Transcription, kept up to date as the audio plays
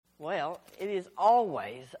Well, it is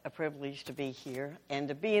always a privilege to be here, and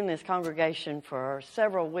to be in this congregation for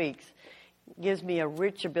several weeks gives me a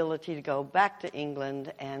rich ability to go back to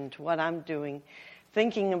England and what I'm doing,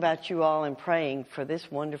 thinking about you all and praying for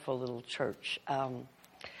this wonderful little church.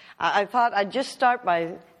 I thought I'd just start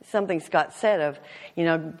by something Scott said of,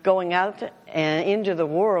 going out and into the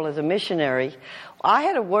world as a missionary. I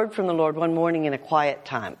had a word from the Lord one morning in a quiet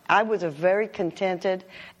time. I was a very contented,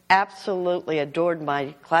 absolutely adored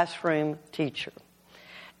my classroom teacher.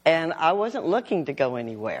 And I wasn't looking to go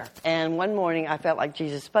anywhere. And one morning I felt like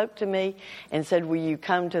Jesus spoke to me and said, will you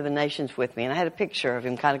come to the nations with me? And I had a picture of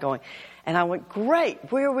him kind of going. And I went,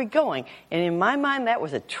 great, where are we going? And in my mind, that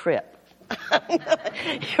was a trip.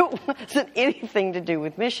 It wasn't anything to do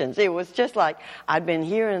with missions. It was just like I'd been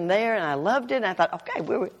here and there and I loved it. And I thought, okay,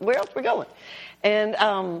 where else are we going?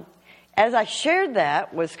 And as I shared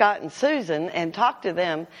that with Scott and Susan and talked to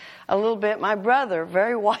them a little bit, my brother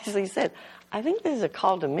very wisely said, I think this is a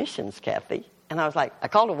call to missions, Kathy. And I was like, a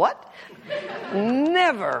call to what?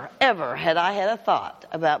 Never, ever had I had a thought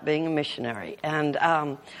about being a missionary. And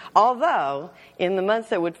although in the months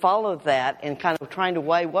that would follow that and kind of trying to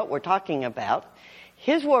weigh what we're talking about,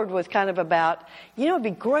 his word was kind of about, it'd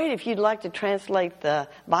be great if you'd like to translate the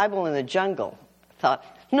Bible in the jungle. I thought,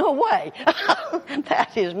 no way.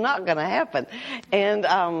 That is not going to happen. And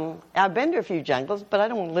I've been to a few jungles, but I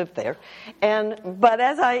don't want to live there. But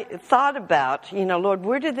as I thought about, Lord,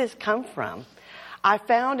 where did this come from? I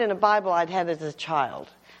found in a Bible I'd had as a child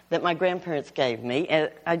that my grandparents gave me,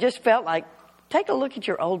 and I just felt like, take a look at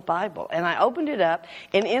your old Bible. And I opened it up,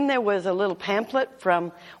 and in there was a little pamphlet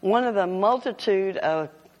from one of the multitude of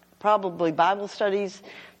probably Bible studies,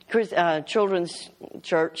 children's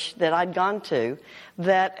church that I'd gone to,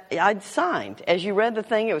 that I'd signed. As you read the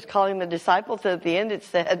thing, it was calling the disciples. At the end it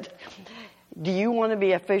said, do you want to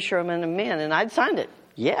be a fisherman of men? And I'd signed it,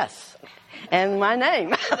 yes. And my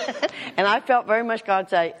name. And I felt very much God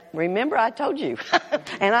say, remember I told you.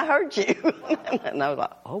 And I heard you. And I was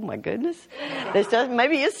like, oh my goodness.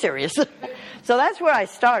 Maybe it's serious. So that's where I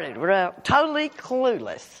started. We're totally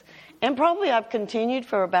clueless. And probably I've continued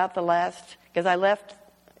for about because I left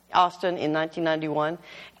Austin in 1991.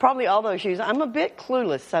 Probably all those years, I'm a bit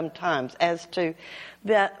clueless sometimes as to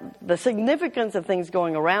the significance of things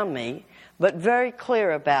going around me, but very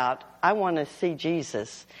clear about I want to see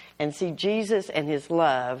Jesus and see Jesus and his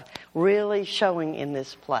love really showing in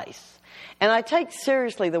this place. And I take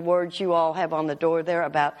seriously the words you all have on the door there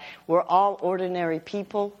about we're all ordinary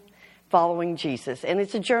people following Jesus. And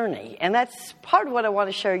it's a journey. And that's part of what I want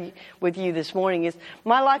to share with you this morning is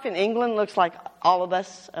my life in England looks like all of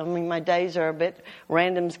us. I mean, my days are a bit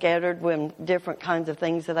random, scattered with different kinds of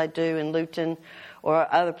things that I do in Luton or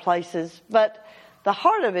other places. But the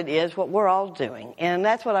heart of it is what we're all doing. And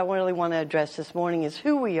that's what I really want to address this morning is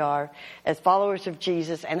who we are as followers of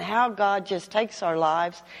Jesus and how God just takes our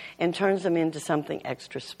lives and turns them into something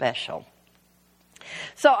extra special.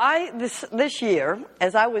 So this year,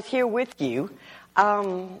 as I was here with you,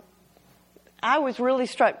 I was really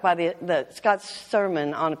struck by the Scott's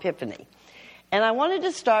sermon on Epiphany. And I wanted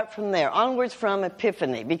to start from there, onwards from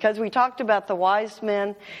Epiphany, because we talked about the wise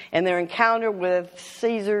men and their encounter with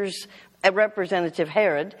Caesar's representative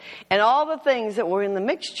Herod, and all the things that were in the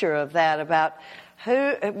mixture of that about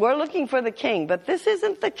who we're looking for the king, but this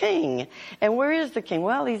isn't the king. And where is the king?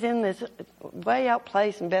 Well, he's in this way out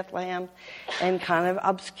place in Bethlehem and kind of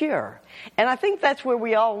obscure. And I think that's where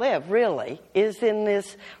we all live, really, is in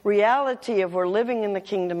this reality of we're living in the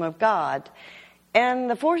kingdom of God.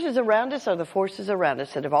 And the forces around us are the forces around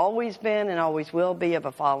us that have always been and always will be of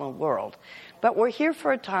a fallen world. But we're here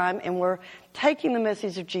for a time and we're taking the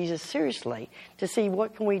message of Jesus seriously to see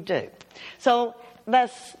what can we do. So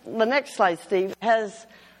that's the next slide, Steve.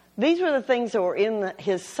 These were the things that were in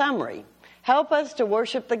his summary. Help us to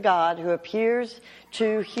worship the God who appears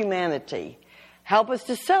to humanity. Help us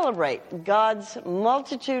to celebrate God's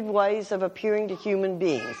multitude ways of appearing to human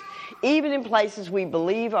beings, even in places we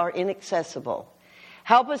believe are inaccessible.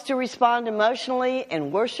 Help us to respond emotionally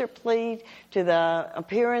and worshipfully to the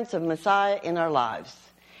appearance of Messiah in our lives.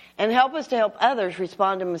 And help us to help others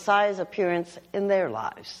respond to Messiah's appearance in their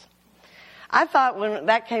lives. I thought when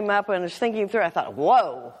that came up, when I was thinking through, I thought,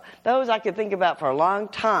 whoa, those I could think about for a long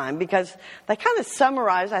time because they kind of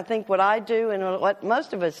summarize, I think, what I do and what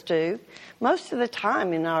most of us do most of the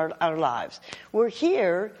time in our lives. We're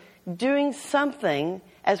here doing something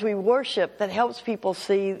as we worship that helps people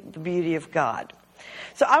see the beauty of God.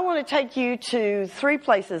 So I want to take you to 3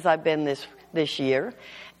 places I've been this year,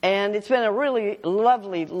 and it's been a really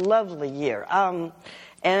lovely, lovely year.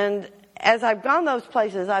 And as I've gone those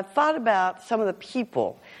places, I've thought about some of the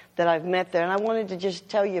people that I've met there, and I wanted to just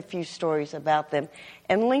tell you a few stories about them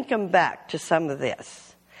and link them back to some of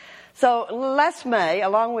this. So last May,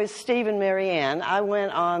 along with Steve and Marianne, I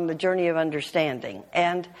went on the Journey of Understanding,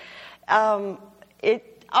 and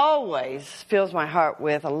it always fills my heart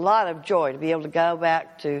with a lot of joy to be able to go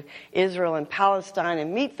back to Israel and Palestine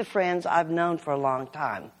and meet the friends I've known for a long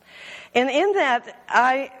time. And in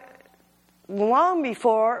that, long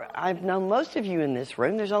before I've known most of you in this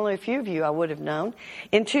room, there's only a few of you I would have known,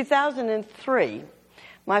 in 2003,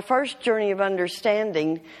 my first Journey of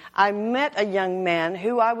Understanding, I met a young man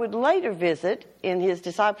who I would later visit in his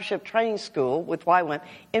discipleship training school with YWAM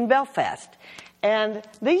in Belfast. And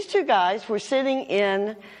these two guys were sitting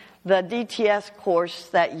in the DTS course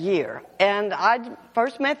that year. And I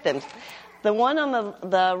first met them. The one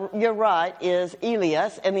on your right is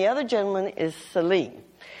Elias, and the other gentleman is Salim.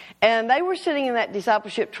 And they were sitting in that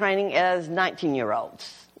discipleship training as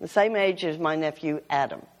 19-year-olds, the same age as my nephew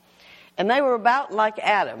Adam. And they were about like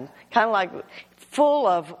Adam, kind of like full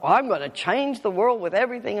of, I'm going to change the world with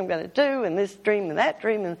everything I'm going to do, and this dream and that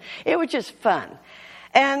dream. And it was just fun.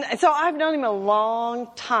 And so I've known him a long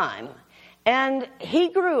time. And he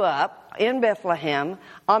grew up in Bethlehem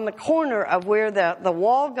on the corner of where the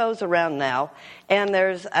wall goes around now, and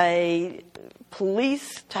there's a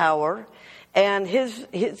police tower, and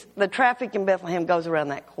the traffic in Bethlehem goes around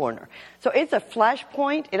that corner. So it's a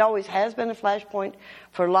flashpoint. It always has been a flashpoint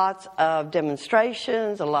for lots of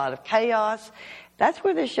demonstrations, a lot of chaos. That's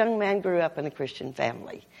where this young man grew up in a Christian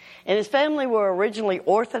family. And his family were originally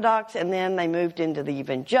Orthodox, and then they moved into the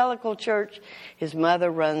evangelical church. His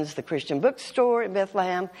mother runs the Christian bookstore in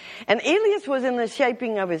Bethlehem. And Elias was in the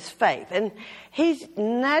shaping of his faith. And he's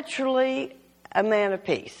naturally a man of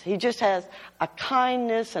peace. He just has a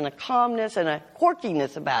kindness and a calmness and a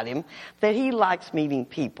quirkiness about him that he likes meeting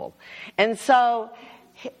people. And Salim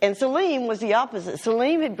was the opposite.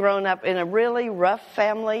 Salim had grown up in a really rough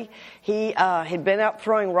family. He had been out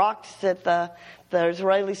throwing rocks at the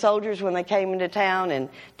Israeli soldiers when they came into town and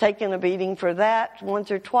taken a beating for that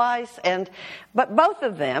once or twice. But both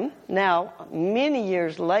of them, now many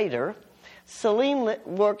years later, Salim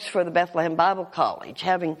works for the Bethlehem Bible College,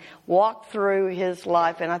 having walked through his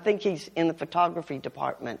life, and I think he's in the photography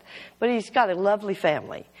department. But he's got a lovely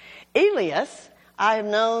family. Elias, I have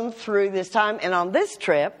known through this time, and on this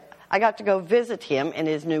trip, I got to go visit him and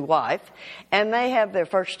his new wife, and they have their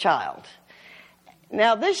first child.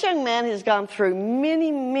 Now, this young man has gone through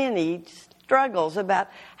many, many struggles about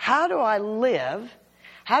how do I live,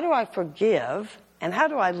 how do I forgive, and how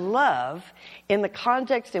do I love in the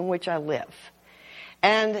context in which I live.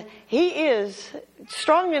 And he is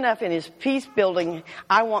strong enough in his peace building,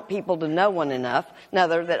 I want people to know one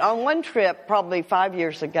another, that on one trip, probably 5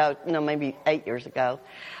 years ago, maybe 8 years ago,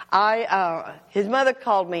 his mother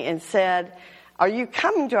called me and said, are you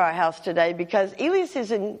coming to our house today? Because Elias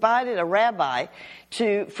has invited a rabbi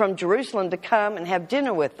from Jerusalem to come and have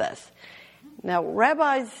dinner with us. Now,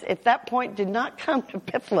 rabbis at that point did not come to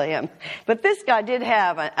Bethlehem, but this guy did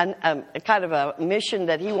have a kind of a mission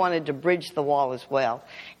that he wanted to bridge the wall as well.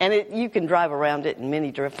 And you can drive around it in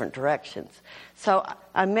many different directions. So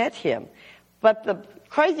I met him. But the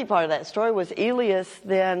crazy part of that story was Elias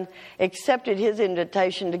then accepted his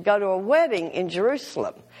invitation to go to a wedding in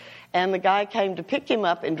Jerusalem. And the guy came to pick him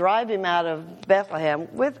up and drive him out of Bethlehem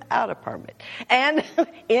without a permit and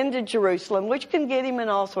into Jerusalem, which can get him in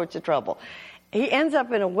all sorts of trouble. He ends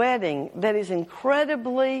up in a wedding that is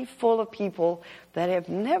incredibly full of people that have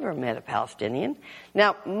never met a Palestinian.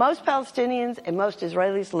 Now, most Palestinians and most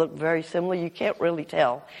Israelis look very similar. You can't really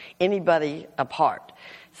tell anybody apart.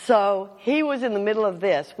 So he was in the middle of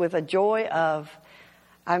this with a joy of,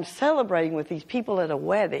 I'm celebrating with these people at a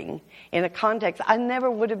wedding in a context I never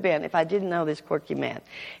would have been if I didn't know this quirky man.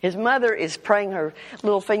 His mother is praying her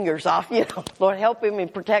little fingers off, Lord, help him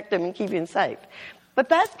and protect him and keep him safe. But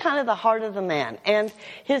that's kind of the heart of the man. And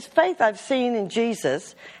his faith I've seen in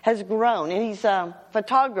Jesus has grown. And he's a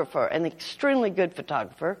photographer, an extremely good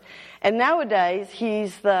photographer. And nowadays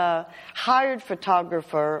he's the hired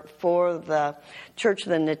photographer for the Church of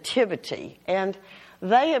the Nativity. And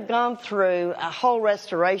they have gone through a whole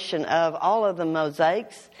restoration of all of the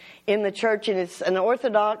mosaics in the church. And it's an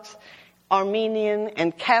Orthodox, Armenian,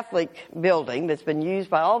 and Catholic building that's been used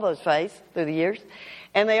by all those faiths through the years.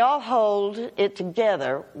 And they all hold it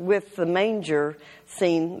together with the manger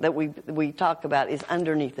scene that we talk about is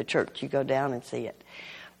underneath the church. You go down and see it.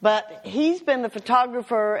 But he's been the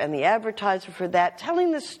photographer and the advertiser for that,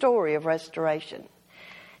 telling the story of restoration.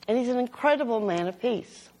 And he's an incredible man of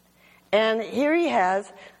peace. And here he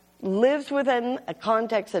lives within a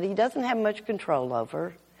context that he doesn't have much control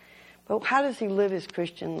over. but how does he live his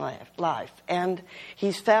Christian life? And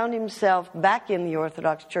he's found himself back in the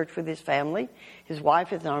Orthodox Church with his family. His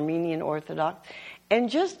wife is an Armenian Orthodox. And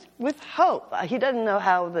just with hope. He doesn't know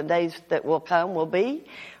how the days that will come will be,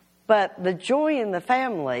 but the joy in the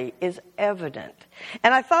family is evident.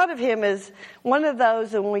 And I thought of him as one of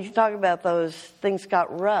those, and when we talk about those things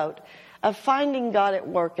Scott wrote, of finding God at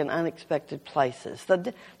work in unexpected places.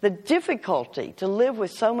 The difficulty to live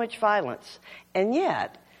with so much violence and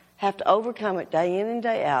yet have to overcome it day in and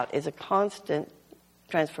day out is a constant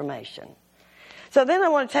transformation. So then I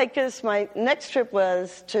want to take us, my next trip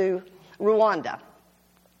was to Rwanda.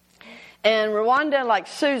 And Rwanda, like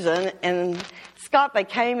Susan and Scott, they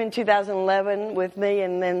came in 2011 with me,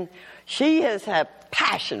 and then she has had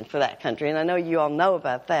passion for that country, and I know you all know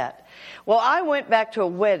about that. Well, I went back to a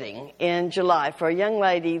wedding in July for a young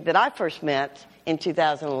lady that I first met in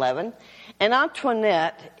 2011, and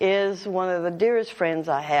Antoinette is one of the dearest friends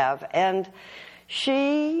I have, and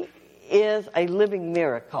she is a living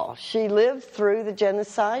miracle. She lived through the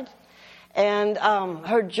genocide, and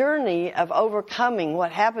her journey of overcoming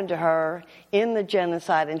what happened to her in the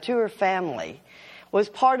genocide and to her family was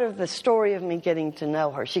part of the story of me getting to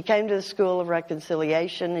know her. She came to the School of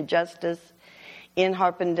Reconciliation and Justice in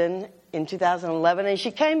Harpenden in 2011, and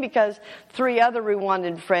she came because 3 other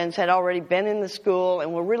Rwandan friends had already been in the school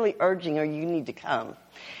and were really urging her, you need to come.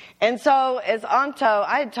 And so as Anto,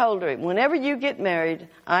 I had told her, whenever you get married,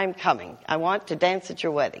 I'm coming. I want to dance at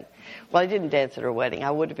your wedding. Well, I didn't dance at her wedding.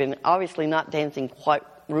 I would have been obviously not dancing quite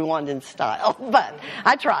Rwandan style, but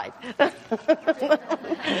I tried.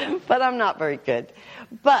 But I'm not very good.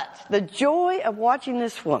 But the joy of watching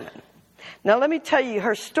this woman. Now let me tell you,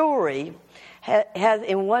 her story has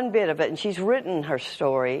in one bit of it, and she's written her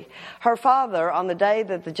story. Her father, on the day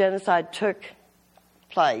that the genocide took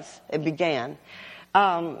place, it began,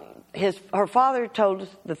 her father told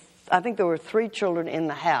I think there were 3 children in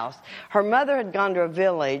the house. Her mother had gone to a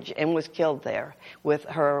village and was killed there with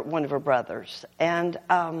one of her brothers. And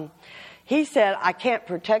he said, I can't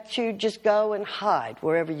protect you, just go and hide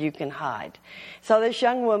wherever you can hide. So this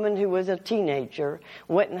young woman who was a teenager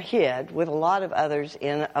went and hid with a lot of others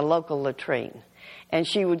in a local latrine. And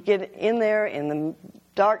she would get in there in the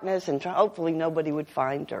darkness and hopefully nobody would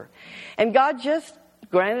find her. And God just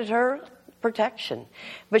granted her protection.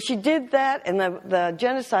 But she did that, and the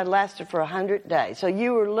genocide lasted for 100 days. So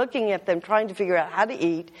you were looking at them trying to figure out how to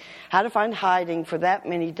eat, how to find hiding for that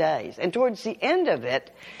many days. And towards the end of it,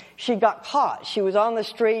 she got caught. She was on the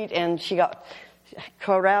street, and she got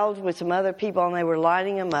corralled with some other people, and they were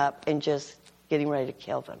lining them up and just getting ready to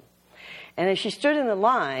kill them. And as she stood in the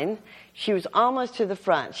line, she was almost to the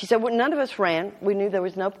front. She said, well, none of us ran. We knew there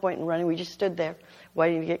was no point in running. We just stood there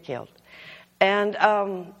waiting to get killed.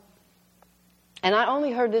 And I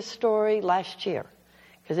only heard this story last year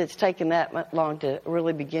because it's taken that long to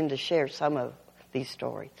really begin to share some of these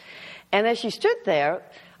stories. And as she stood there,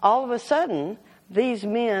 all of a sudden, these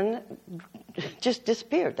men just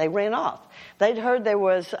disappeared. They ran off. They'd heard there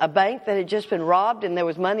was a bank that had just been robbed and there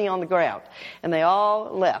was money on the ground. And they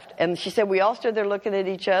all left. And she said, we all stood there looking at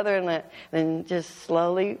each other and then just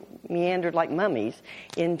slowly meandered like mummies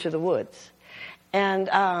into the woods. And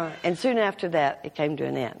soon after that, it came to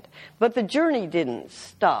an end. But the journey didn't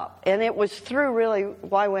stop. And it was through really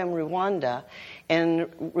YWAM Rwanda and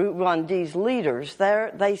Rwandese leaders.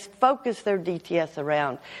 They focused their DTS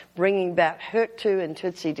around bringing back Hutu and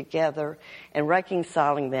Tutsi together and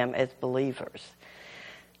reconciling them as believers.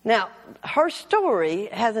 Now, her story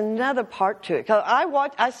has another part to it. 'Cause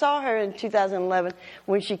I saw her in 2011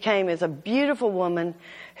 when she came as a beautiful woman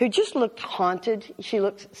who just looked haunted. She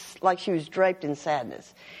looked like she was draped in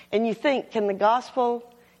sadness. And you think, can the gospel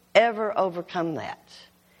ever overcome that?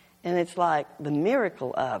 And it's like the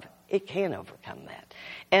miracle of it can overcome that.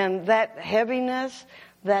 And that heaviness,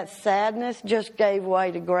 that sadness just gave way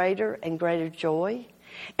to greater and greater joy.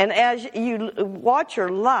 And as you watch her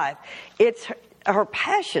life, her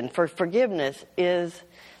passion for forgiveness is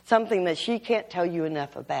something that she can't tell you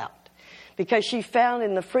enough about. Because she found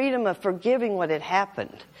in the freedom of forgiving what had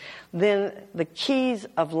happened, then the keys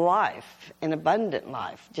of life, an abundant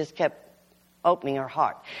life, just kept opening her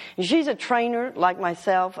heart. And she's a trainer, like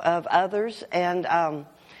myself, of others, and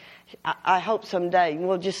I hope someday,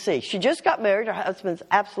 we'll just see. She just got married. Her husband's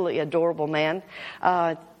absolutely adorable man.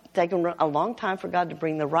 Taken a long time for God to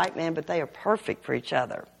bring the right man, but they are perfect for each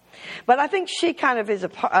other. But I think she kind of is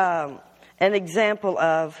an example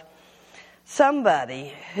of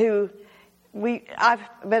somebody who I've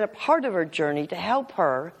been a part of her journey to help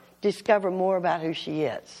her discover more about who she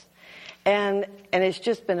is. And it's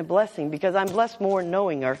just been a blessing because I'm blessed more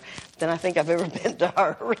knowing her than I think I've ever been to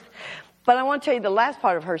her. But I want to tell you the last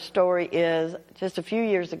part of her story is just a few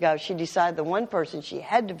years ago, she decided the one person she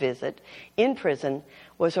had to visit in prison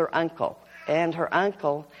was her uncle. And her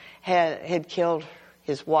uncle had killed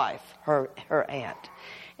his wife, her aunt.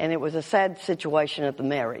 And it was a sad situation at the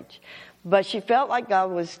marriage. But she felt like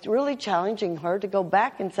God was really challenging her to go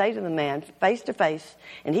back and say to the man face to face,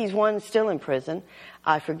 and he's one still in prison,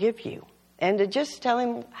 I forgive you. And to just tell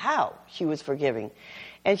him how she was forgiving.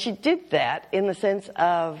 And she did that in the sense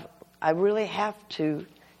of, I really have to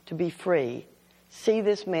be free, see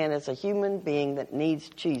this man as a human being that needs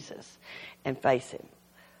Jesus, and face him.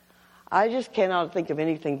 I just cannot think of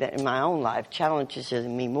anything that in my own life challenges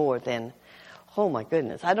me more than, oh my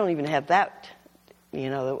goodness, I don't even have that,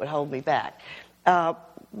 that would hold me back.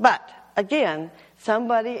 But again,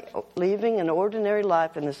 somebody living an ordinary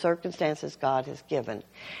life in the circumstances God has given.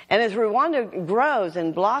 And as Rwanda grows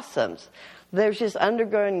and blossoms, there's this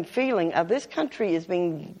undergoing feeling of this country is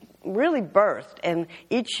being really birthed, and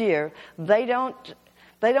each year they don't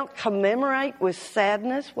commemorate with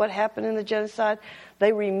sadness what happened in the genocide.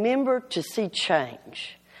 They remember to see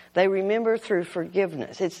change. They remember through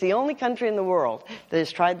forgiveness. It's the only country in the world that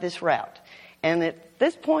has tried this route. And at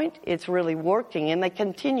this point, it's really working, and they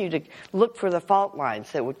continue to look for the fault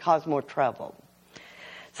lines that would cause more trouble.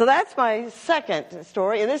 So that's my second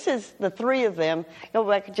story, and this is the three of them. Go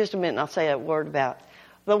back just a minute, and I'll say a word about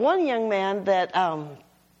the one young man that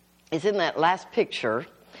is in that last picture.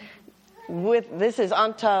 This is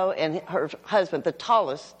Anto and her husband, the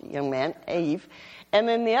tallest young man, Eve. And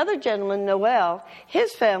then the other gentleman, Noel,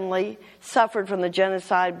 his family suffered from the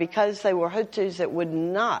genocide because they were Hutus that would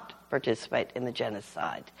not participate in the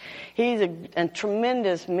genocide. He's a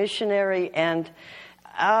tremendous missionary, and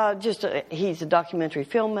he's a documentary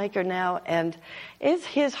filmmaker now, and it's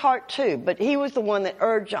his heart too. But he was the one that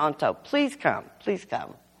urged Anto, please come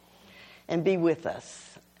and be with us.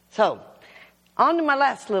 So, on to my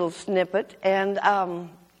last little snippet, and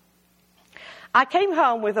I came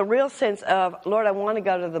home with a real sense of, Lord, I want to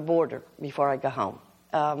go to the border before I go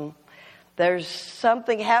home. There's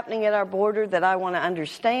something happening at our border that I want to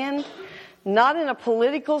understand, not in a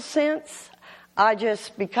political sense.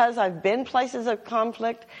 Because I've been places of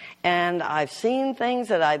conflict and I've seen things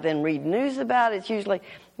that I then read news about, it's usually,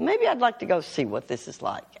 maybe I'd like to go see what this is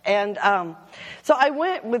like. And so I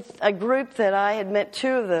went with a group that I had met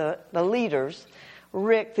two of the leaders,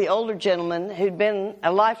 Rick, the older gentleman, who'd been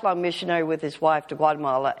a lifelong missionary with his wife to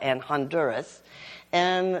Guatemala and Honduras.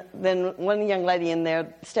 And then one young lady in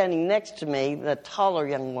there standing next to me, the taller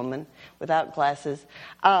young woman without glasses,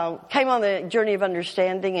 came on the journey of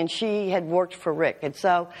understanding, and she had worked for Rick. And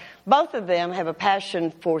so both of them have a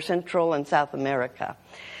passion for Central and South America.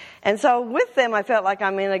 And so with them, I felt like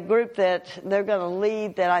I'm in a group that they're going to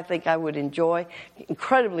lead that I think I would enjoy.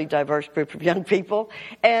 Incredibly diverse group of young people.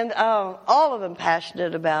 And all of them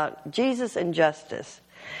passionate about Jesus and justice.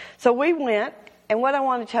 So we went, and what I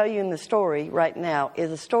want to tell you in the story right now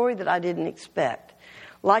is a story that I didn't expect.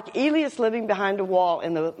 Like Elias living behind a wall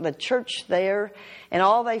in the church there and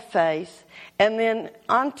all they face, and then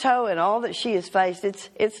Anto and all that she has faced,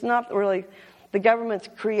 it's not really... The government's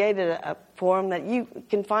created a forum that you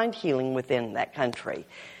can find healing within that country.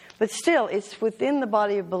 But still, it's within the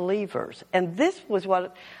body of believers. And this was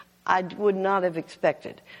what I would not have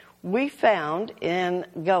expected. We found in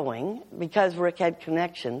going, because Rick had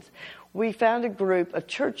connections, we found a group of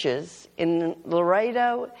churches in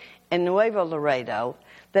Laredo and Nuevo Laredo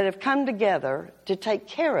that have come together to take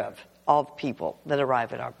care of all the people that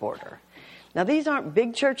arrive at our border. Now, these aren't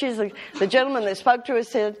big churches. The gentleman that spoke to us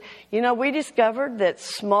said, we discovered that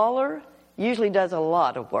smaller usually does a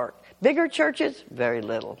lot of work. Bigger churches, very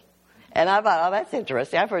little. And I thought, oh, that's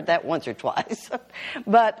interesting. I've heard that once or twice.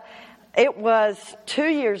 But it was 2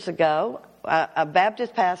 years ago, a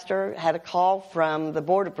Baptist pastor had a call from the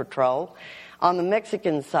Border Patrol on the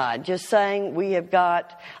Mexican side, just saying we have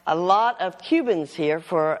got a lot of Cubans here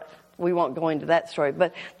we won't go into that story,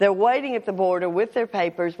 but they're waiting at the border with their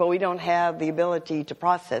papers, but we don't have the ability to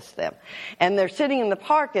process them. And they're sitting in the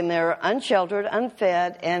park, and they're unsheltered,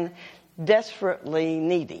 unfed, and desperately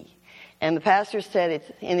needy. And the pastor said,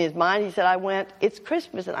 in his mind, he said, it's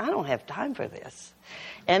Christmas, and I don't have time for this.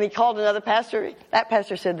 And he called another pastor. That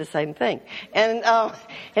pastor said the same thing. And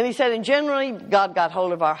he said, and generally, God got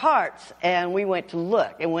hold of our hearts, and we went to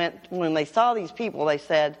look. And when they saw these people, they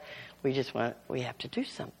said, we have to do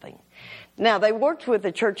something. Now, they worked with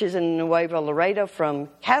the churches in Nuevo Laredo from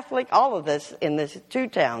Catholic, all of this in these two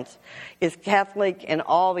towns is Catholic, and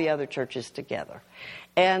all the other churches together.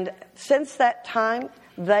 And since that time,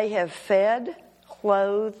 they have fed,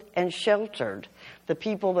 clothed, and sheltered the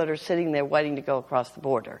people that are sitting there waiting to go across the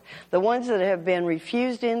border. The ones that have been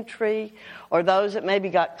refused entry, or those that maybe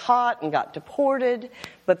got caught and got deported,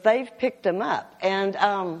 but they've picked them up.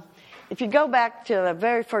 And if you go back to the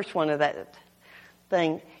very first one of that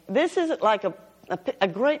thing, this is like a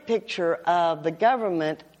great picture of the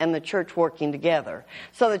government and the church working together.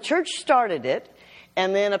 So the church started it,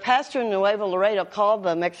 and then a pastor in Nuevo Laredo called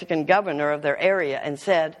the Mexican governor of their area and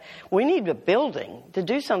said, we need a building to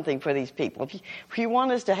do something for these people. If you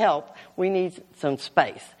want us to help, we need some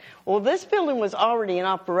space. Well, this building was already in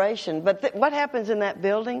operation, but what happens in that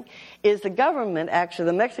building is the government, actually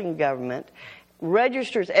the Mexican government,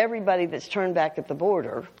 registers everybody that's turned back at the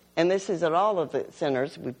border. And this is at all of the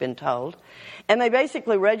centers, we've been told. And they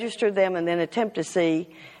basically register them and then attempt to see,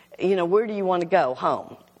 where do you want to go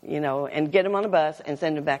home? And get them on a bus and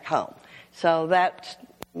send them back home. So that's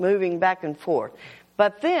moving back and forth.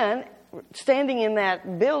 But then, standing in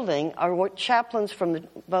that building are chaplains from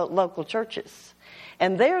the local churches.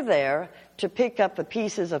 And they're there to pick up the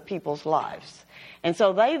pieces of people's lives. And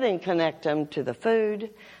so they then connect them to the food,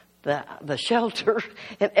 the shelter,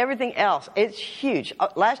 and everything else. It's huge.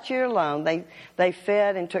 Last year alone, they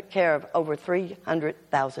fed and took care of over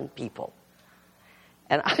 300,000 people.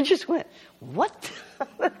 And I just went, what?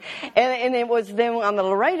 and it was then on the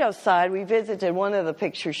Laredo side, we visited, one of the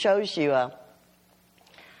pictures shows you,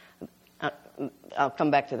 I'll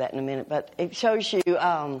come back to that in a minute, but it shows you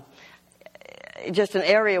just an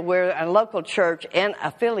area where a local church and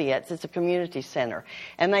affiliates, it's a community center.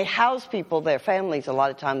 And they house people, their families a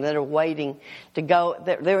lot of times, that are waiting to go,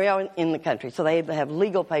 they're in the country, so they have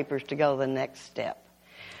legal papers to go the next step.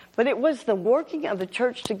 But it was the working of the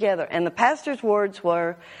church together. And the pastor's words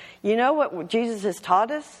were, you know what Jesus has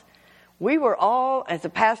taught us? We were all, as a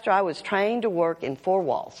pastor, I was trained to work in 4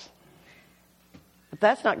 walls. But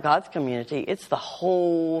that's not God's community. It's the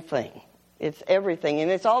whole thing. It's everything.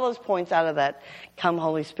 And it's all those points out of that Come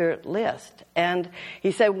Holy Spirit list. And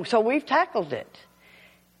he said, so we've tackled it.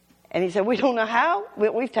 And he said, we don't know how,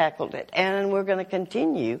 but we've tackled it. And we're going to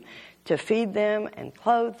continue to feed them and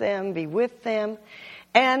clothe them, be with them.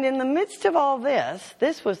 And in the midst of all this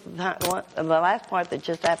was the last part that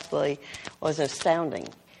just absolutely was astounding.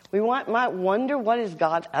 We might wonder, what is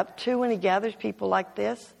God up to when he gathers people like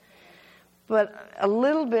this? But a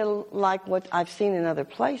little bit like what I've seen in other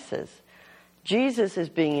places, Jesus is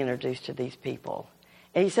being introduced to these people.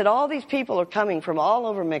 And he said all these people are coming from all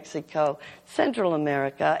over Mexico, Central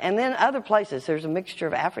America, and then other places. There's a mixture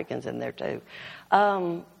of Africans in there too.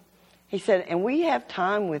 He said, and we have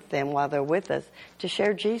time with them while they're with us to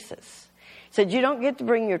share Jesus. He said, you don't get to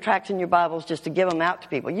bring your tracts and your Bibles just to give them out to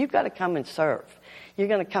people. You've got to come and serve. You're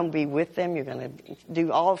going to come be with them. You're going to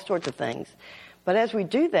do all sorts of things. But as we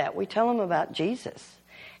do that, we tell them about Jesus.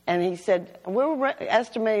 And he said, we're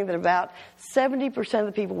estimating that about 70% of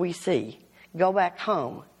the people we see go back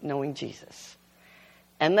home knowing Jesus.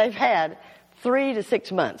 And they've had 3 to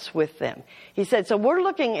 6 months with them. He said, so we're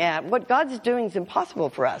looking at what God's doing is impossible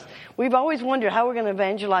for us. We've always wondered how we're going to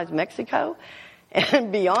evangelize Mexico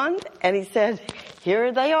and beyond. And he said,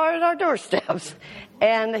 here they are at our doorsteps.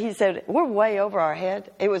 And he said, we're way over our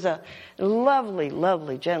head. It was a lovely,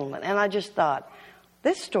 lovely gentleman. And I just thought,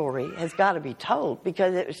 this story has got to be told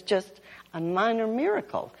because it was just a minor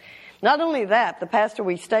miracle. Not only that, the pastor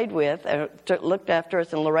we stayed with, looked after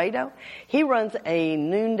us in Laredo, he runs a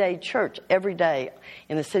noonday church every day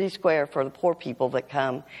in the city square for the poor people that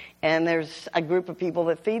come. And there's a group of people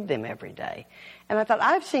that feed them every day. And I thought,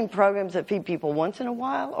 I've seen programs that feed people once in a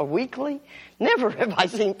while or weekly. Never have I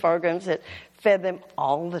seen programs that fed them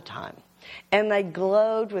all the time. And they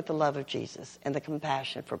glowed with the love of Jesus and the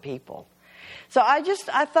compassion for people. So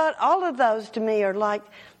I thought all of those to me are like,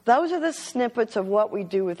 those are the snippets of what we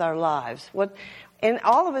do with our lives. And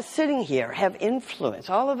all of us sitting here have influence.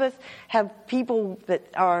 All of us have people that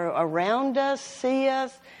are around us, see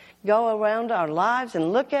us, go around our lives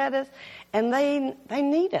and look at us. And they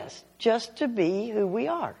need us just to be who we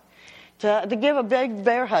are. To give a big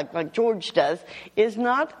bear hug like George does is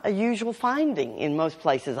not a usual finding in most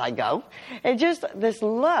places I go. It's just this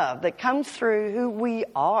love that comes through who we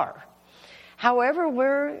are. However,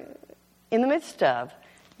 we're in the midst of.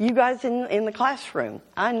 You guys in the classroom,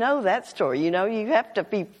 I know that story. You have to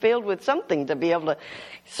be filled with something to be able to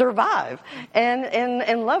survive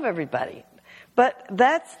and love everybody. But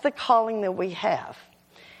that's the calling that we have.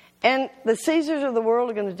 And the Caesars of the world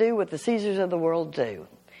are going to do what the Caesars of the world do.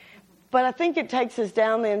 But I think it takes us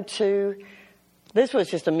down into, this was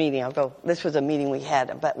just a meeting. This was a meeting we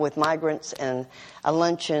had but with migrants and a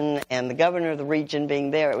luncheon and the governor of the region being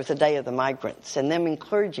there. It was a day of the migrants and them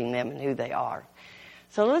encouraging them in who they are.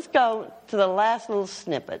 So let's go to the last little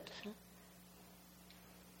snippet.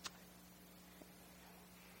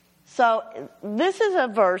 So this is a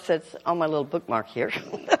verse that's on my little bookmark here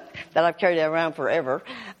that I've carried around forever.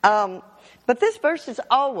 But this verse has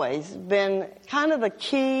always been kind of the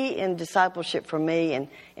key in discipleship for me and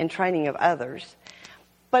in training of others.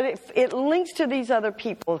 But it links to these other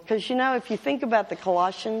people because, you know, if you think about the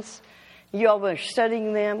Colossians, you all were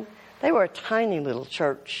studying them, they were a tiny little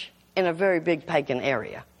church in a very big pagan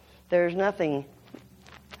area. There's nothing,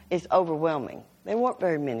 it's overwhelming. There weren't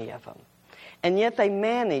very many of them. And yet they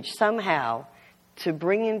managed somehow to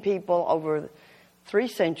bring in people over 3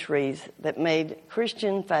 centuries that made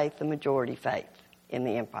Christian faith the majority faith in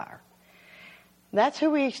the empire. That's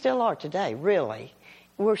who we still are today, really.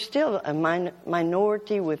 We're still a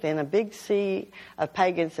minority within a big sea of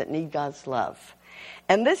pagans that need God's love.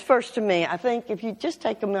 And this verse to me, I think if you just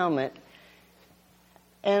take a moment,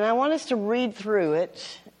 and I want us to read through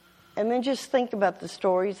it, and then just think about the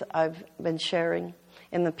stories I've been sharing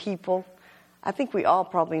and the people. I think we all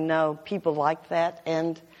probably know people like that.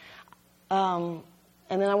 And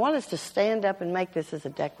then I want us to stand up and make this as a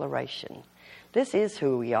declaration. This is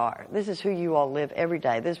who we are. This is who you all live every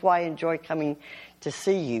day. This is why I enjoy coming to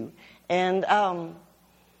see you. And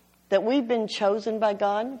that we've been chosen by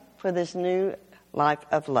God for this new life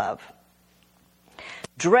of love.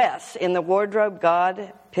 Dress in the wardrobe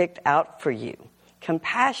God picked out for you.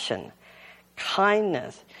 Compassion,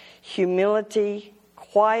 kindness, humility,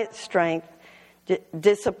 quiet strength,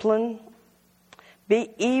 discipline. Be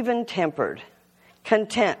even-tempered,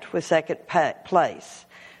 content with second place,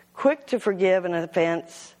 quick to forgive an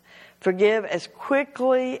offense, forgive as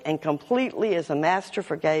quickly and completely as the Master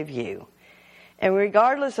forgave you. And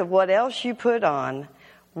regardless of what else you put on,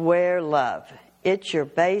 wear love. It's your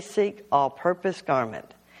basic, all-purpose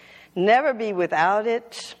garment. Never be without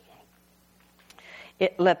it.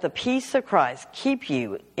 Let the peace of Christ keep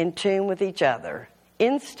you in tune with each other,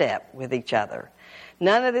 in step with each other.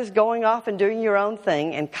 None of this going off and doing your own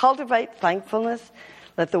thing, and cultivate thankfulness.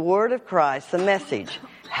 Let the word of Christ, the message,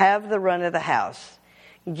 have the run of the house.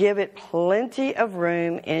 Give it plenty of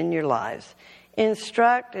room in your lives.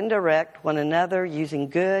 Instruct and direct one another using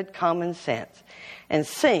good common sense. And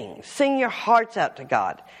sing your hearts out to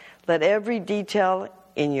God. Let every detail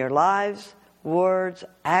in your lives, words,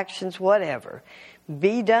 actions, whatever,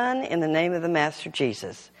 be done in the name of the Master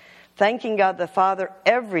Jesus. Thanking God the Father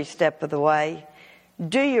every step of the way.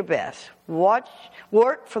 Do your best.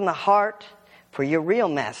 Work from the heart for your real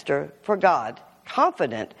Master, for God,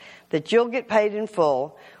 confident that you'll get paid in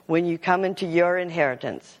full when you come into your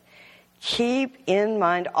inheritance. Keep in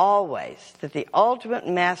mind always that the ultimate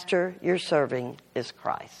Master you're serving is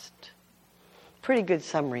Christ. Pretty good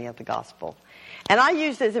summary of the gospel. And I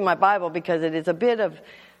use this in my Bible because it is a bit of,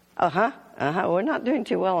 we're not doing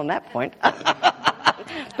too well on that point.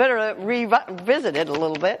 Better revisit it a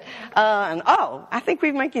little bit. I think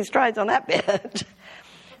we're making strides on that bit.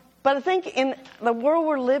 But I think in the world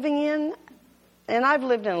we're living in, and I've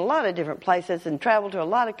lived in a lot of different places and traveled to a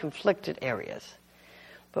lot of conflicted areas.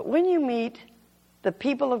 But when you meet the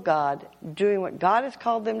people of God doing what God has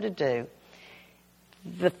called them to do,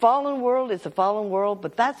 the fallen world is the fallen world,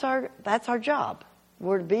 but that's our job.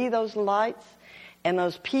 We're to be those lights and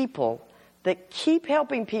those people that keep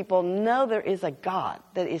helping people know there is a God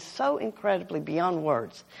that is so incredibly beyond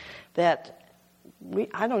words that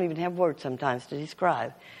I don't even have words sometimes to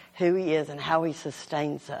describe who He is and how He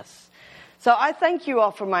sustains us. So I thank you all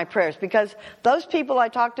for my prayers, because those people I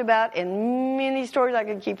talked about, and many stories, I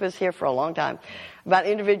could keep us here for a long time, about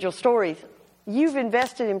individual stories, you've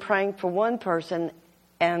invested in praying for one person,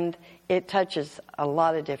 and it touches a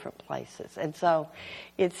lot of different places. And so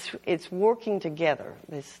it's working together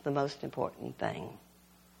is the most important thing.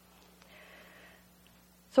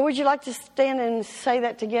 So would you like to stand and say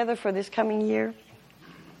that together for this coming year?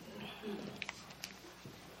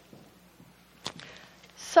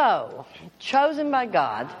 So, chosen by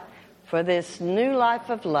God for this new life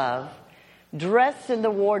of love, dressed in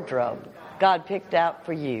the wardrobe God picked out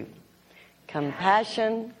for you.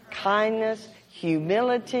 Compassion, kindness,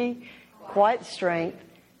 humility, quiet strength,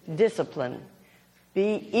 discipline.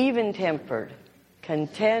 Be even-tempered,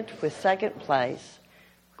 content with second place,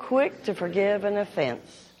 quick to forgive an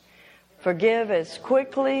offense. Forgive as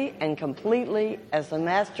quickly and completely as the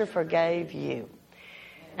Master forgave you.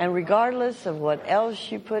 And regardless of what else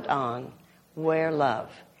you put on, wear love.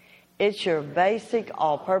 It's your basic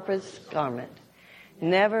all-purpose garment.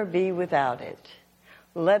 Never be without it.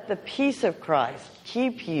 Let the peace of Christ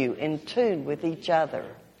keep you in tune with each other,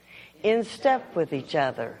 in step with each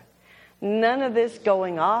other. None of this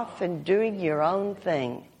going off and doing your own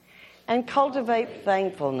thing. And cultivate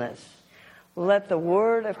thankfulness. Let the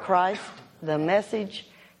word of Christ, the message,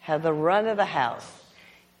 have the run of the house.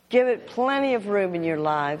 Give it plenty of room in your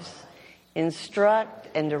lives. Instruct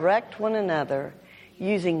and direct one another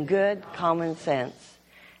using good common sense.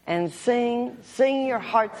 And sing your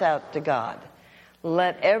hearts out to God.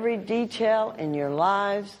 Let every detail in your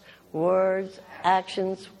lives, words,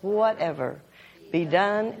 actions, whatever, be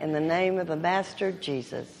done in the name of the Master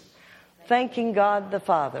Jesus, thanking God the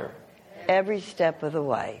Father every step of the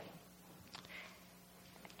way.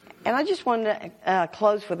 And I just wanted to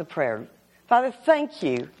close with a prayer. Father, thank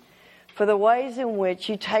you for the ways in which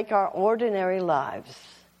you take our ordinary lives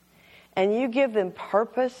and you give them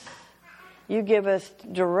purpose, you give us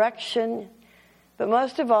direction, but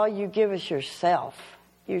most of all, you give us yourself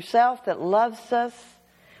that loves us,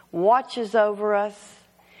 watches over us,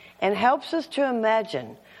 and helps us to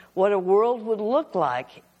imagine what a world would look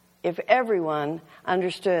like if everyone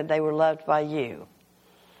understood they were loved by you.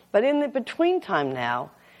 But in the between time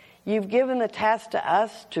now, you've given the task to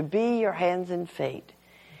us to be your hands and feet.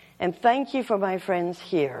 And thank you for my friends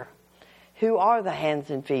here who are the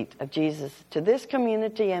hands and feet of Jesus to this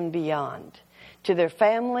community and beyond, to their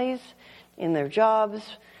families, in their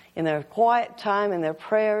jobs, in their quiet time, in their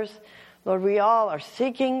prayers. Lord, we all are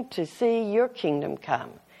seeking to see your kingdom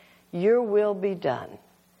come. Your will be done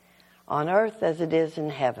on earth as it is in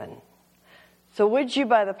heaven. So would you,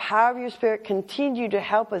 by the power of your Spirit, continue to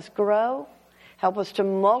help us grow, help us to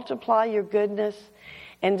multiply your goodness,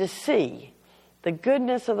 and to see the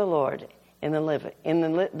goodness of the Lord in the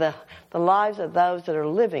lives of those that are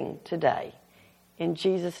living today. In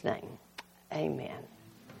Jesus' name, amen.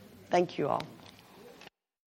 Thank you all.